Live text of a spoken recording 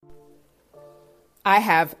I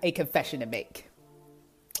have a confession to make.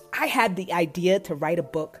 I had the idea to write a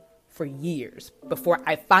book for years before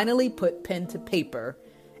I finally put pen to paper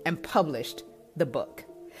and published the book.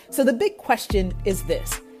 So the big question is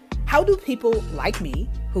this: how do people like me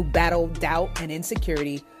who battle doubt and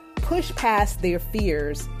insecurity push past their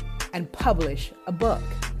fears and publish a book?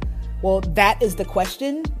 Well, that is the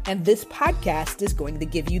question, and this podcast is going to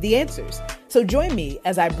give you the answers. So join me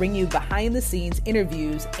as I bring you behind the scenes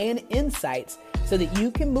interviews and insights so that you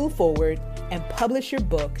can move forward and publish your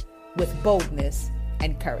book with boldness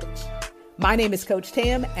and courage. My name is Coach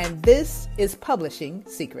Tam, and this is Publishing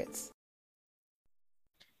Secrets.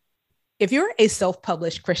 If you're a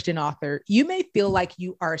self-published Christian author, you may feel like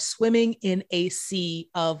you are swimming in a sea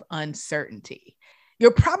of uncertainty.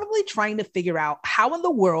 You're probably trying to figure out how in the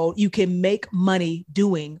world you can make money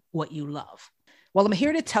doing what you love. Well, I'm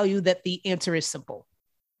here to tell you that the answer is simple.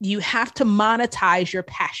 You have to monetize your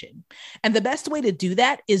passion. And the best way to do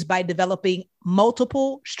that is by developing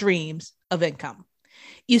multiple streams of income.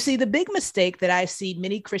 You see, the big mistake that I see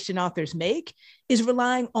many Christian authors make is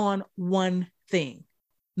relying on one thing,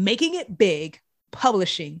 making it big,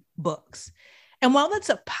 publishing books. And while that's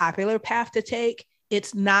a popular path to take,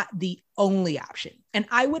 it's not the only option. And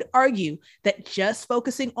I would argue that just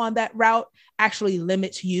focusing on that route actually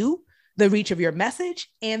limits you, the reach of your message,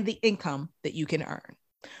 and the income that you can earn.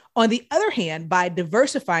 On the other hand, by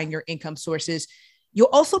diversifying your income sources, you'll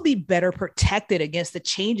also be better protected against the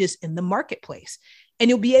changes in the marketplace. And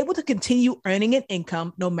you'll be able to continue earning an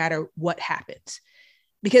income no matter what happens.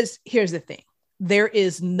 Because here's the thing. There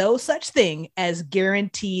is no such thing as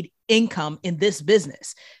guaranteed income in this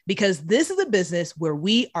business, because this is a business where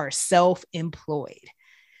we are self-employed.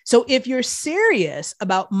 So if you're serious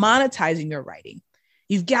about monetizing your writing,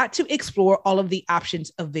 you've got to explore all of the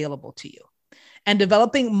options available to you. And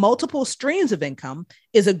developing multiple streams of income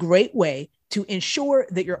is a great way to ensure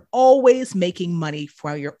that you're always making money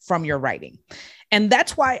from your writing. And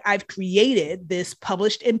that's why I've created this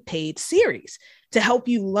Published and Paid series to help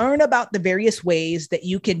you learn about the various ways that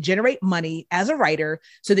you can generate money as a writer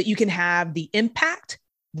so that you can have the impact,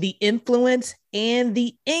 the influence, and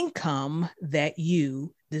the income that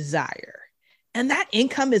you desire. And that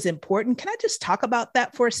income is important. Can I just talk about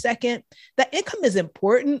that for a second? That income is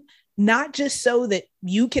important, not just so that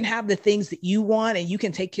you can have the things that you want and you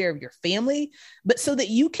can take care of your family, but so that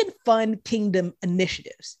you can fund kingdom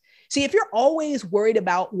initiatives. See, if you're always worried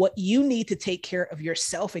about what you need to take care of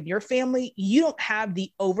yourself and your family, you don't have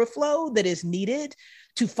the overflow that is needed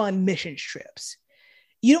to fund mission trips.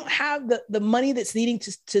 You don't have the money that's needing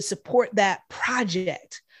to support that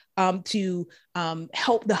project, to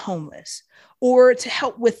help the homeless, or to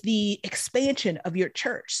help with the expansion of your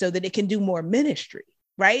church so that it can do more ministry,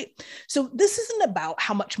 right? So this isn't about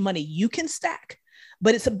how much money you can stack,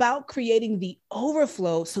 but it's about creating the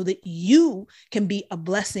overflow so that you can be a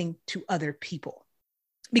blessing to other people.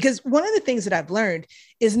 Because one of the things that I've learned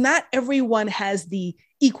is not everyone has the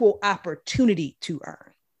equal opportunity to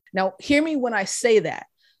earn. Now, hear me when I say that.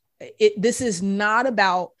 This is not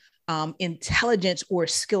about intelligence or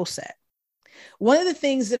skill set. One of the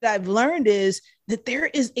things that I've learned is that there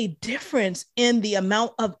is a difference in the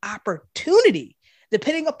amount of opportunity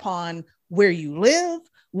depending upon where you live,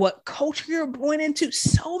 what culture you're born into,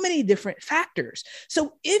 so many different factors.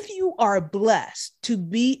 So if you are blessed to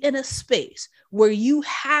be in a space where you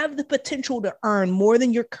have the potential to earn more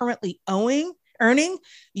than you're currently earning,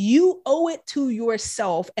 you owe it to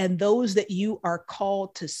yourself and those that you are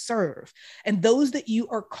called to serve and those that you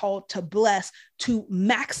are called to bless to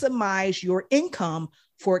maximize your income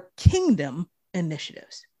for kingdom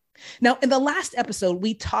initiatives. Now, in the last episode,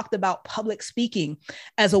 we talked about public speaking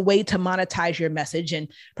as a way to monetize your message and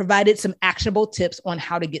provided some actionable tips on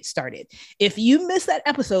how to get started. If you missed that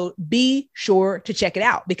episode, be sure to check it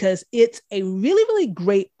out because it's a really, really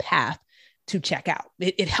great path to check out.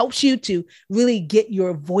 It helps you to really get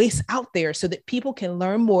your voice out there so that people can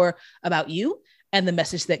learn more about you and the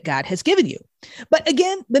message that God has given you. But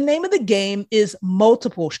again, the name of the game is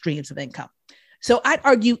multiple streams of income. So I'd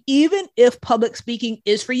argue, even if public speaking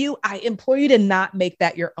is for you, I implore you to not make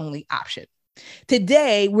that your only option.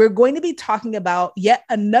 Today, we're going to be talking about yet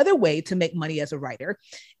another way to make money as a writer.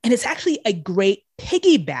 And it's actually a great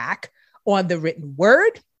piggyback on the written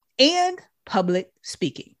word and public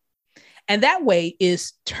speaking. And that way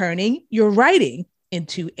is turning your writing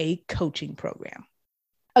into a coaching program.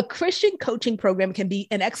 A Christian coaching program can be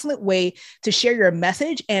an excellent way to share your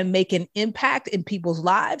message and make an impact in people's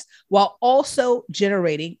lives while also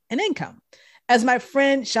generating an income. As my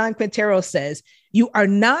friend Sean Quintero says, you are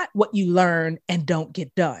not what you learn and don't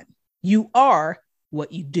get done. You are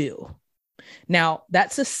what you do. Now,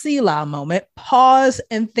 that's a Selah moment. Pause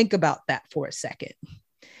and think about that for a second.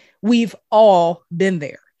 We've all been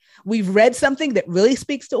there. We've read something that really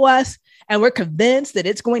speaks to us, and we're convinced that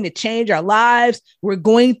it's going to change our lives. We're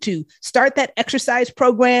going to start that exercise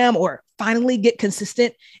program or finally get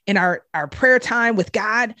consistent in our prayer time with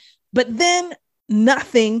God. But then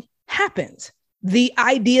nothing happens. The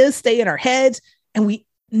ideas stay in our heads, and we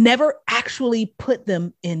never actually put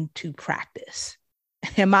them into practice.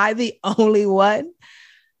 Am I the only one?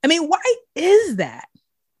 I mean, why is that?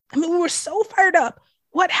 I mean, we were so fired up.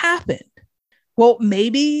 What happened? Well,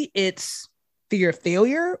 maybe it's fear of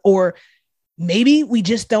failure, or maybe we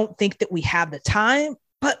just don't think that we have the time.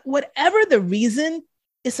 But whatever the reason,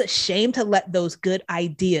 it's a shame to let those good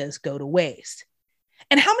ideas go to waste.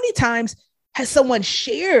 And how many times has someone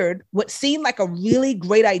shared what seemed like a really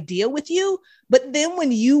great idea with you, but then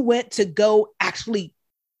when you went to go actually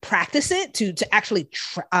practice it, to actually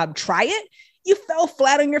try it, you fell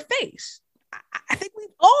flat on your face? I think we've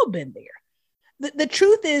all been there. The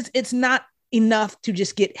truth is, it's not enough to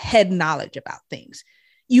just get head knowledge about things.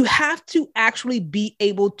 You have to actually be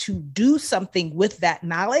able to do something with that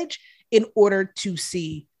knowledge in order to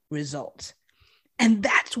see results. And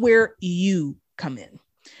that's where you come in.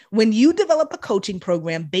 When you develop a coaching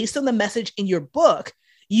program based on the message in your book,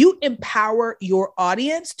 you empower your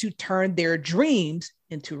audience to turn their dreams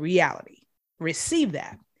into reality. Receive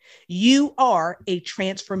that. You are a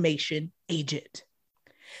transformation agent.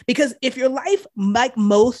 Because if your life, like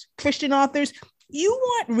most Christian authors, you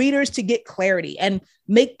want readers to get clarity and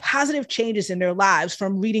make positive changes in their lives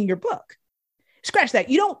from reading your book. Scratch that.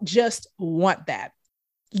 You don't just want that.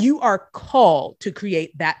 You are called to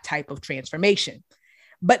create that type of transformation.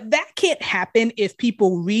 But that can't happen if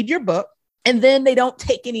people read your book and then they don't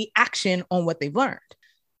take any action on what they've learned.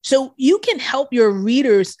 So you can help your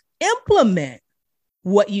readers implement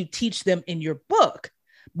what you teach them in your book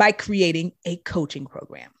by creating a coaching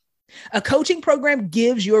program. A coaching program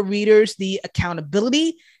gives your readers the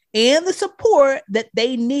accountability and the support that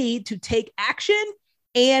they need to take action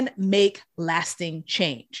and make lasting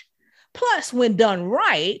change. Plus, when done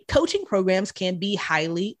right, coaching programs can be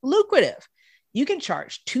highly lucrative. You can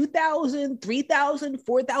charge $2,000, $3,000,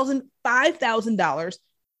 $4,000, $5,000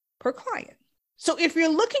 per client. So if you're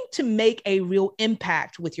looking to make a real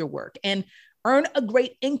impact with your work and earn a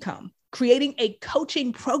great income, creating a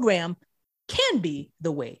coaching program can be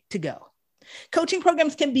the way to go. Coaching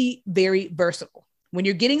programs can be very versatile. When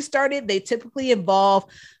you're getting started, they typically involve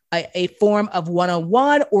a form of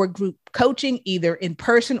one-on-one or group coaching, either in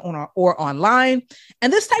person or online.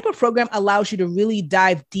 And this type of program allows you to really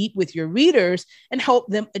dive deep with your readers and help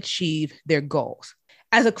them achieve their goals.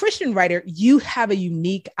 As a Christian writer, you have a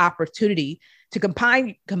unique opportunity to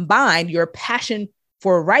combine your passion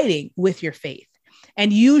for writing with your faith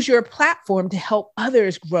and use your platform to help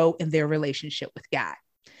others grow in their relationship with God.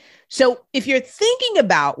 So if you're thinking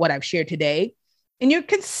about what I've shared today, and you're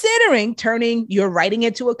considering turning your writing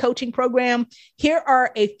into a coaching program, here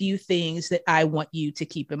are a few things that I want you to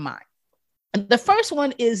keep in mind. The first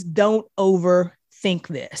one is don't overthink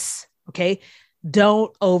this, okay?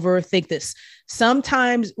 Don't overthink this.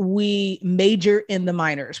 Sometimes we major in the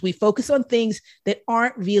minors. We focus on things that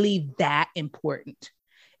aren't really that important.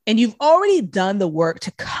 And you've already done the work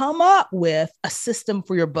to come up with a system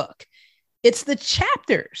for your book. It's the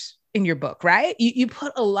chapters in your book, right? You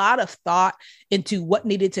put a lot of thought into what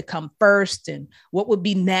needed to come first and what would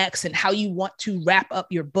be next and how you want to wrap up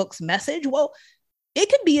your book's message. Well, it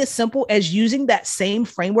could be as simple as using that same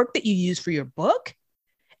framework that you use for your book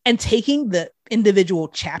and taking the individual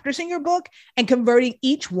chapters in your book and converting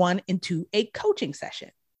each one into a coaching session.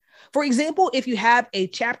 For example, if you have a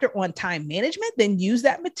chapter on time management, then use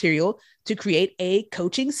that material to create a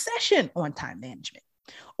coaching session on time management.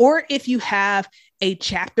 Or if you have a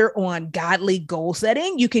chapter on godly goal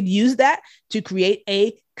setting, you can use that to create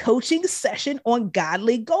a coaching session on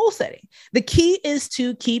godly goal setting. The key is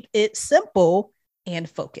to keep it simple and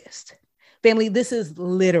focused. Family, this is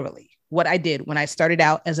literally what I did when I started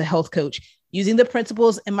out as a health coach using the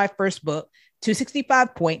principles in my first book,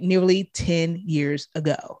 265 Point, nearly 10 years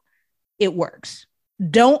ago. It works.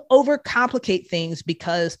 Don't overcomplicate things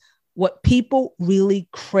because what people really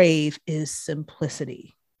crave is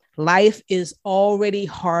simplicity. Life is already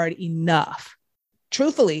hard enough.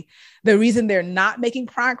 Truthfully, the reason they're not making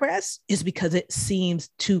progress is because it seems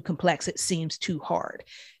too complex. It seems too hard.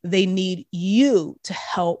 They need you to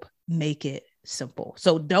help make it simple.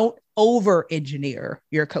 So don't over-engineer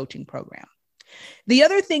your coaching program. The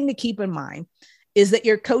other thing to keep in mind is that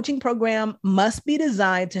your coaching program must be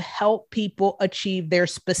designed to help people achieve their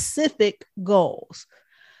specific goals.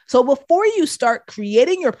 So before you start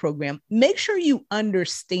creating your program, make sure you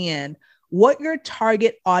understand what your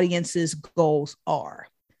target audience's goals are.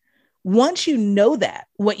 Once you know that,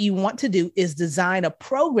 what you want to do is design a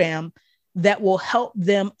program that will help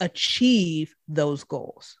them achieve those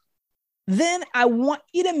goals. Then I want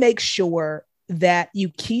you to make sure that you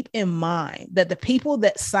keep in mind that the people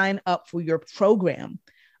that sign up for your program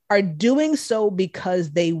are doing so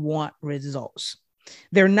because they want results.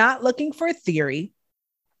 They're not looking for theory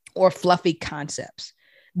or fluffy concepts.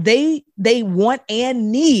 They want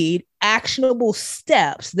and need actionable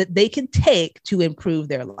steps that they can take to improve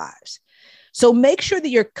their lives. So make sure that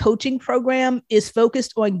your coaching program is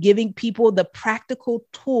focused on giving people the practical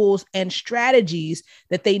tools and strategies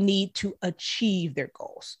that they need to achieve their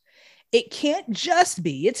goals. It can't just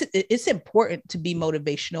be, it's important to be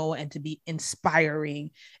motivational and to be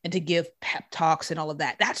inspiring and to give pep talks and all of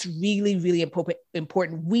that. That's really, really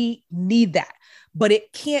important. We need that, but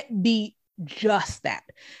it can't be just that.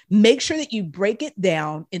 Make sure that you break it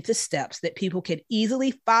down into steps that people can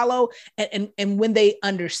easily follow. And when they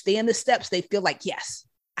understand the steps, they feel like, yes,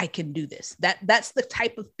 I can do this. That's the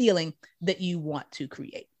type of feeling that you want to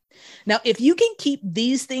create. Now, if you can keep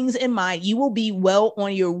these things in mind, you will be well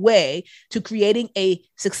on your way to creating a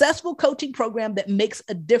successful coaching program that makes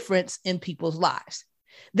a difference in people's lives.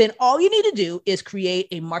 Then all you need to do is create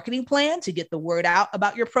a marketing plan to get the word out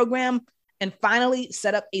about your program, and finally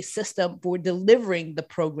set up a system for delivering the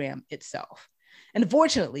program itself. And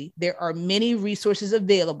fortunately, there are many resources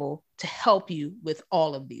available to help you with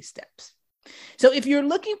all of these steps. So if you're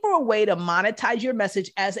looking for a way to monetize your message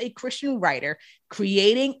as a Christian writer,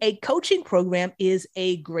 creating a coaching program is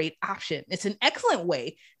a great option. It's an excellent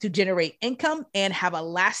way to generate income and have a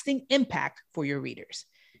lasting impact for your readers.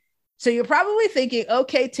 So you're probably thinking,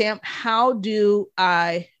 okay, Tam, how do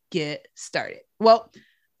I get started? Well,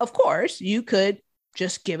 of course, you could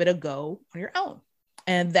just give it a go on your own.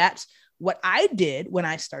 And that's what I did when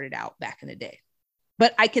I started out back in the day.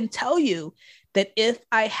 But I can tell you that if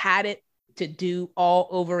I had it to do all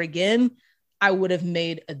over again, I would have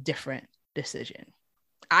made a different decision.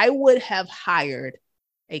 I would have hired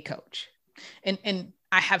a coach. And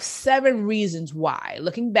I have 7 reasons why,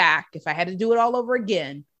 looking back, if I had to do it all over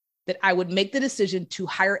again, that I would make the decision to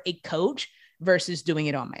hire a coach versus doing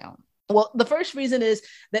it on my own. Well, the first reason is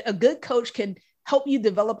that a good coach can help you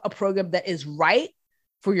develop a program that is right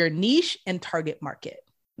for your niche and target market,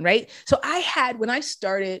 right? So when I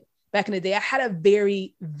started back in the day, I had a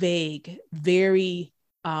very vague, very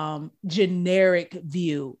generic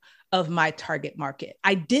view of my target market.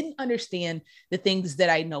 I didn't understand the things that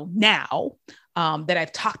I know now, that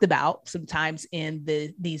I've talked about sometimes in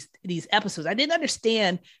these episodes. I didn't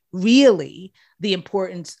understand really the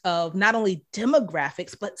importance of not only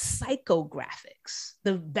demographics, but psychographics,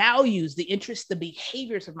 the values, the interests, the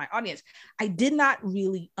behaviors of my audience. I did not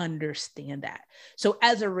really understand that. So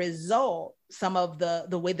as a result, some of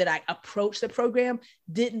the way that I approached the program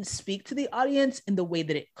didn't speak to the audience in the way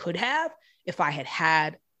that it could have if I had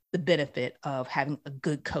had the benefit of having a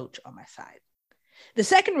good coach on my side. The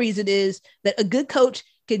second reason is that a good coach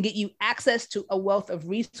can get you access to a wealth of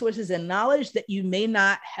resources and knowledge that you may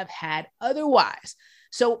not have had otherwise.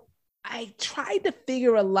 So I tried to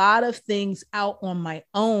figure a lot of things out on my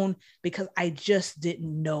own because I just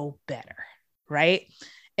didn't know better, right?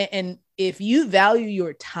 And if you value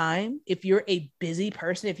your time, if you're a busy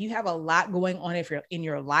person, if you have a lot going on if you're in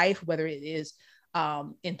your life, whether it is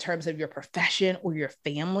in terms of your profession or your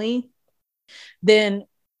family, then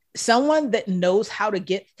someone that knows how to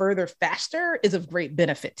get further faster is of great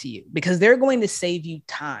benefit to you because they're going to save you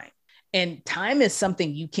time. And time is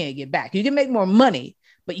something you can't get back. You can make more money,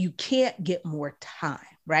 but you can't get more time,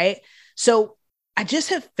 right? So I just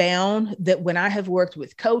have found that when I have worked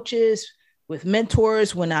with coaches, with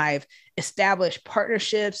mentors, when I've established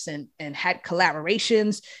partnerships and had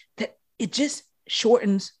collaborations, that it just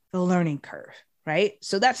shortens the learning curve. Right?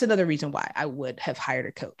 So that's another reason why I would have hired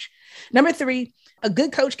a coach. Number 3, a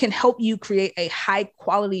good coach can help you create a high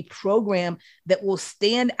quality program that will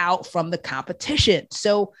stand out from the competition.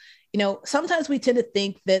 So, sometimes we tend to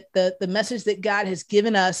think that the message that God has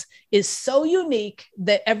given us is so unique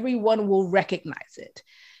that everyone will recognize it.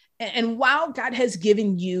 And while God has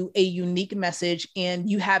given you a unique message and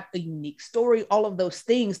you have a unique story, all of those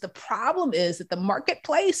things, the problem is that the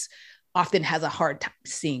marketplace often has a hard time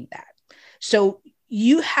seeing that. So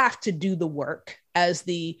you have to do the work as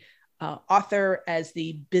the author, as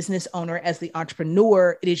the business owner, as the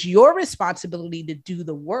entrepreneur. It is your responsibility to do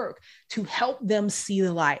the work to help them see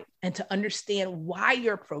the light and to understand why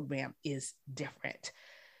your program is different.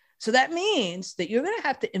 So that means that you're going to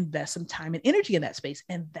have to invest some time and energy in that space.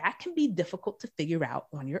 And that can be difficult to figure out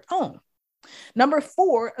on your own. Number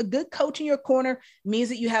 4, a good coach in your corner means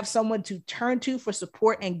that you have someone to turn to for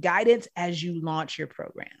support and guidance as you launch your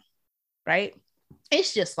program, right?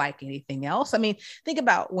 It's just like anything else. I mean, think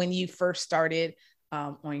about when you first started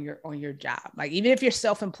on your job. Like, even if you're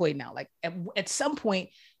self-employed now, like at some point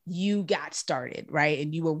you got started, right?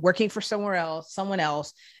 And you were working for someone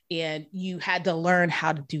else, and you had to learn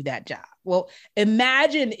how to do that job. Well,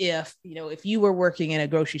 imagine if you were working in a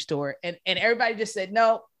grocery store and everybody just said,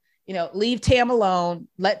 no, leave Tam alone.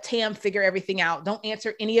 Let Tam figure everything out. Don't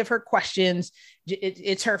answer any of her questions.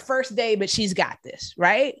 It's her first day, but she's got this,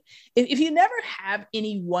 right? If you never have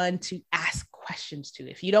anyone to ask questions to,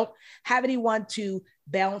 if you don't have anyone to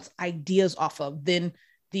bounce ideas off of, then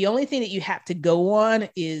the only thing that you have to go on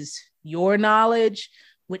is your knowledge,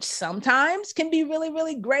 which sometimes can be really,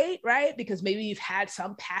 really great, right? Because maybe you've had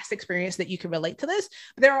some past experience that you can relate to this,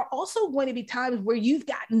 but there are also going to be times where you've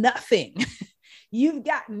got nothing. You've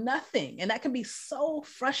got nothing. And that can be so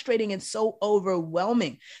frustrating and so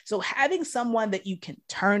overwhelming. So having someone that you can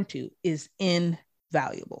turn to is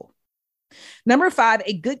invaluable. Number 5,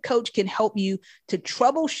 a good coach can help you to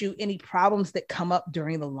troubleshoot any problems that come up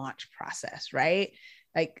during the launch process, right?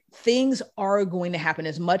 Like, things are going to happen.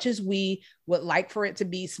 As much as we would like for it to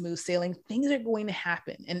be smooth sailing, things are going to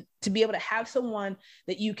happen. And to be able to have someone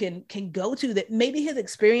that you can go to that maybe has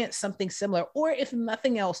experienced something similar, or if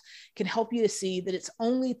nothing else, can help you to see that it's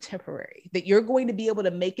only temporary, that you're going to be able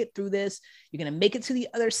to make it through this. You're going to make it to the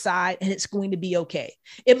other side, and it's going to be okay.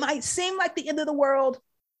 It might seem like the end of the world,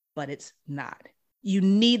 but it's not. You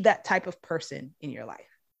need that type of person in your life.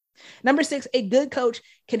 Number 6, a good coach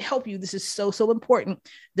can help you. This is so important.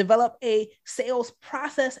 Develop a sales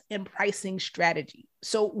process and pricing strategy.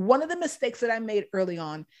 So one of the mistakes that I made early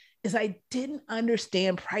on is I didn't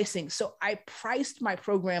understand pricing. So I priced my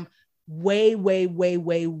program way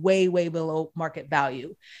below market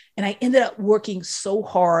value. And I ended up working so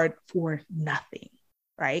hard for nothing,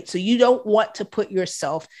 right? So you don't want to put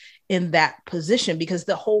yourself in that position, because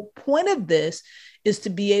the whole point of this is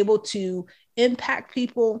to be able to impact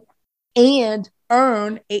people and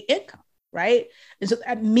earn an income, right? And so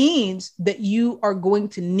that means that you are going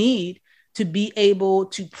to need to be able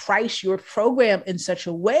to price your program in such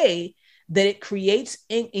a way that it creates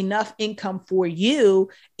enough income for you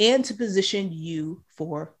and to position you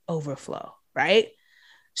for overflow, right?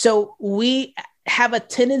 So we have a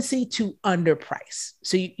tendency to underprice.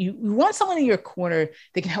 So you want someone in your corner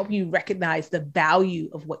that can help you recognize the value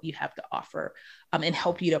of what you have to offer, and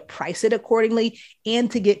help you to price it accordingly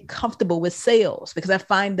and to get comfortable with sales. Because I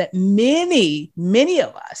find that many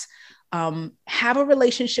of us have a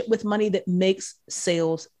relationship with money that makes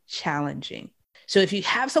sales challenging. So if you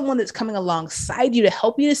have someone that's coming alongside you to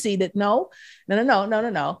help you to see that, no. It's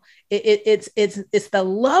the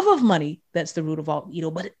love of money that's the root of all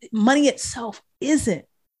evil, but money itself isn't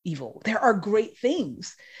evil. There are great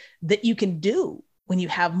things that you can do when you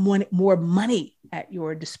have more money at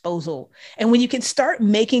your disposal. And when you can start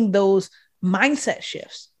making those mindset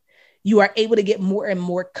shifts, you are able to get more and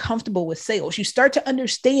more comfortable with sales. You start to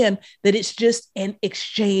understand that it's just an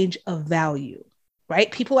exchange of value, right?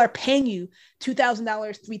 People are paying you $2,000,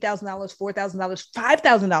 $3,000, $4,000,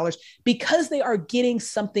 $5,000 because they are getting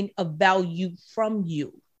something of value from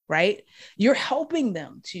you, right? You're helping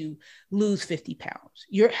them to lose 50 pounds.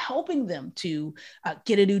 You're helping them to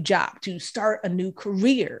get a new job, to start a new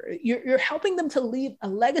career. You're helping them to leave a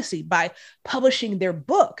legacy by publishing their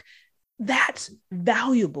book. That's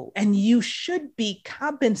valuable, and you should be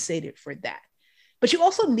compensated for that. But you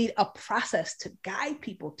also need a process to guide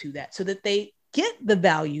people to that so that they get the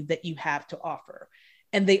value that you have to offer,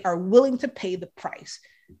 and they are willing to pay the price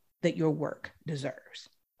that your work deserves.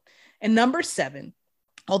 And number 7,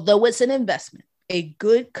 although it's an investment, a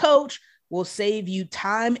good coach will save you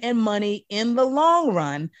time and money in the long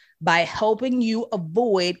run by helping you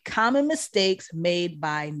avoid common mistakes made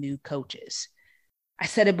by new coaches. I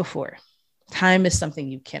said it before, time is something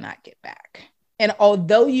you cannot get back. And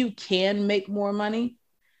although you can make more money,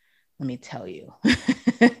 let me tell you,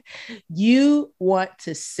 you want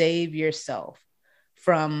to save yourself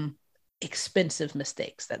from expensive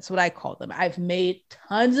mistakes. That's what I call them. I've made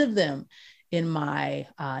tons of them in my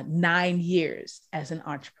 9 years as an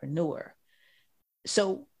entrepreneur.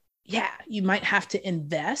 So yeah, you might have to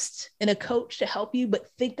invest in a coach to help you, but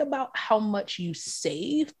think about how much you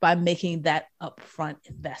save by making that upfront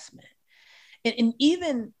investment. And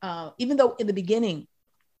even though in the beginning,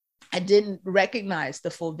 I didn't recognize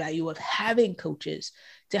the full value of having coaches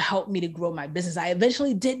to help me to grow my business, I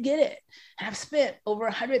eventually did get it. And I've spent over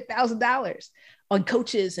 $100,000 on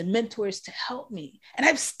coaches and mentors to help me. And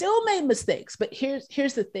I've still made mistakes, but here's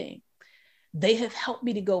the thing. They have helped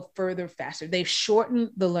me to go further, faster. They've shortened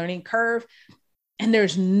the learning curve. And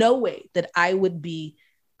there's no way that I would be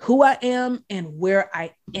who I am and where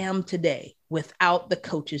I am today without the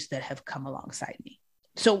coaches that have come alongside me.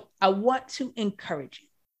 So I want to encourage you.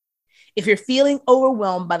 If you're feeling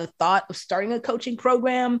overwhelmed by the thought of starting a coaching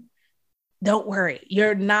program, don't worry.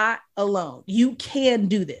 You're not alone. You can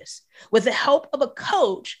do this. With the help of a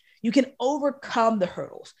coach, you can overcome the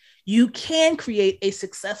hurdles. You can create a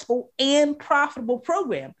successful and profitable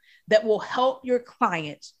program that will help your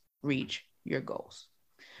clients reach your goals.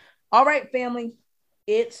 All right, family,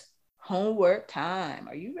 it's homework time.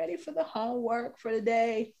 Are you ready for the homework for the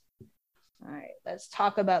day? All right, let's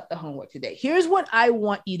talk about the homework today. Here's what I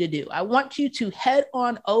want you to do. I want you to head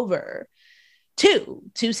on over to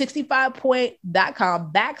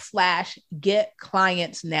 265point.com/get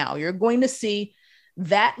clients now. You're going to see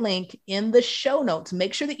that link in the show notes.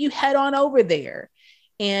 Make sure that you head on over there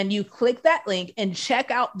and you click that link and check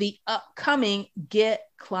out the upcoming Get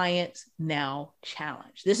Clients Now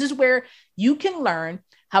challenge. This is where you can learn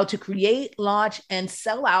how to create, launch, and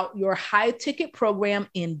sell out your high ticket program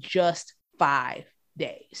in just 5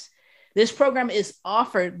 days. This program is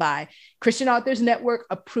offered by Christian Authors Network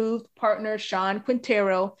approved partner Sean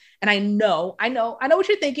Quintero. And I know what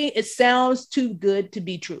you're thinking. It sounds too good to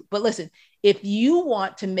be true. But listen, if you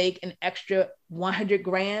want to make an extra 100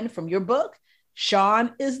 grand from your book,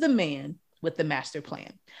 Sean is the man with the master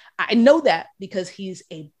plan. I know that because he's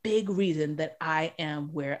a big reason that I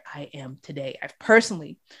am where I am today. I've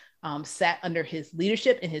personally sat under his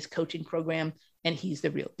leadership in his coaching program, and he's the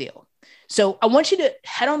real deal. So I want you to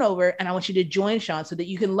head on over and I want you to join Sean so that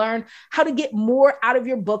you can learn how to get more out of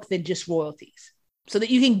your book than just royalties, so that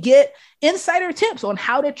you can get insider tips on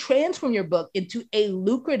how to transform your book into a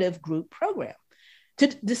lucrative group program, to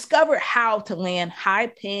discover how to land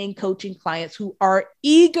high-paying coaching clients who are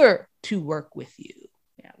eager to work with you.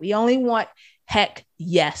 Yeah, we only want heck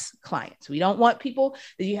yes clients. We don't want people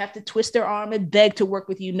that you have to twist their arm and beg to work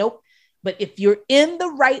with you. Nope. But if you're in the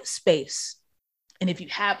right space, and if you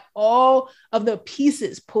have all of the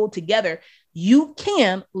pieces pulled together, you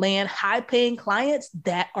can land high-paying clients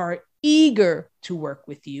that are eager to work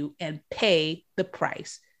with you and pay the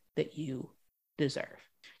price that you deserve.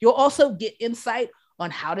 You'll also get insight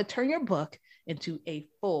on how to turn your book into a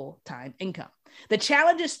full-time income. The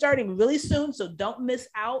challenge is starting really soon, so don't miss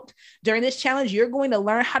out. During this challenge, you're going to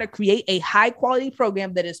learn how to create a high-quality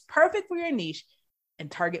program that is perfect for your niche and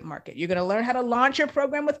target market. You're going to learn how to launch your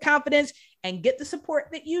program with confidence and get the support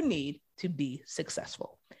that you need to be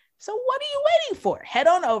successful. So what are you waiting for? Head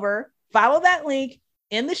on over, follow that link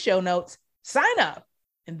in the show notes, sign up,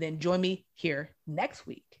 and then join me here next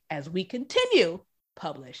week as we continue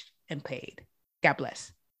Published and Paid. God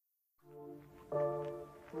bless.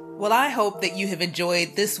 Well, I hope that you have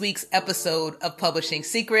enjoyed this week's episode of Publishing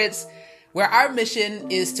Secrets, where our mission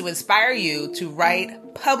is to inspire you to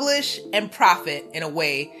write, publish, and profit in a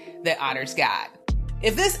way that honors God.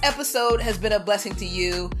 If this episode has been a blessing to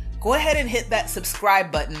you, go ahead and hit that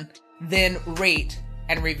subscribe button, then rate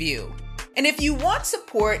and review. And if you want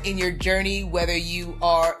support in your journey, whether you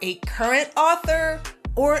are a current author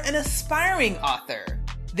or an aspiring author,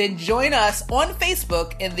 then join us on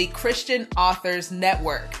Facebook in the Christian Authors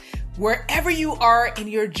Network. Wherever you are in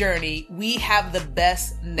your journey, we have the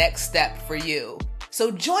best next step for you. So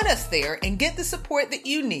join us there and get the support that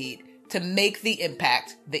you need to make the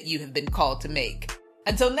impact that you have been called to make.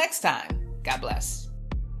 Until next time, God bless.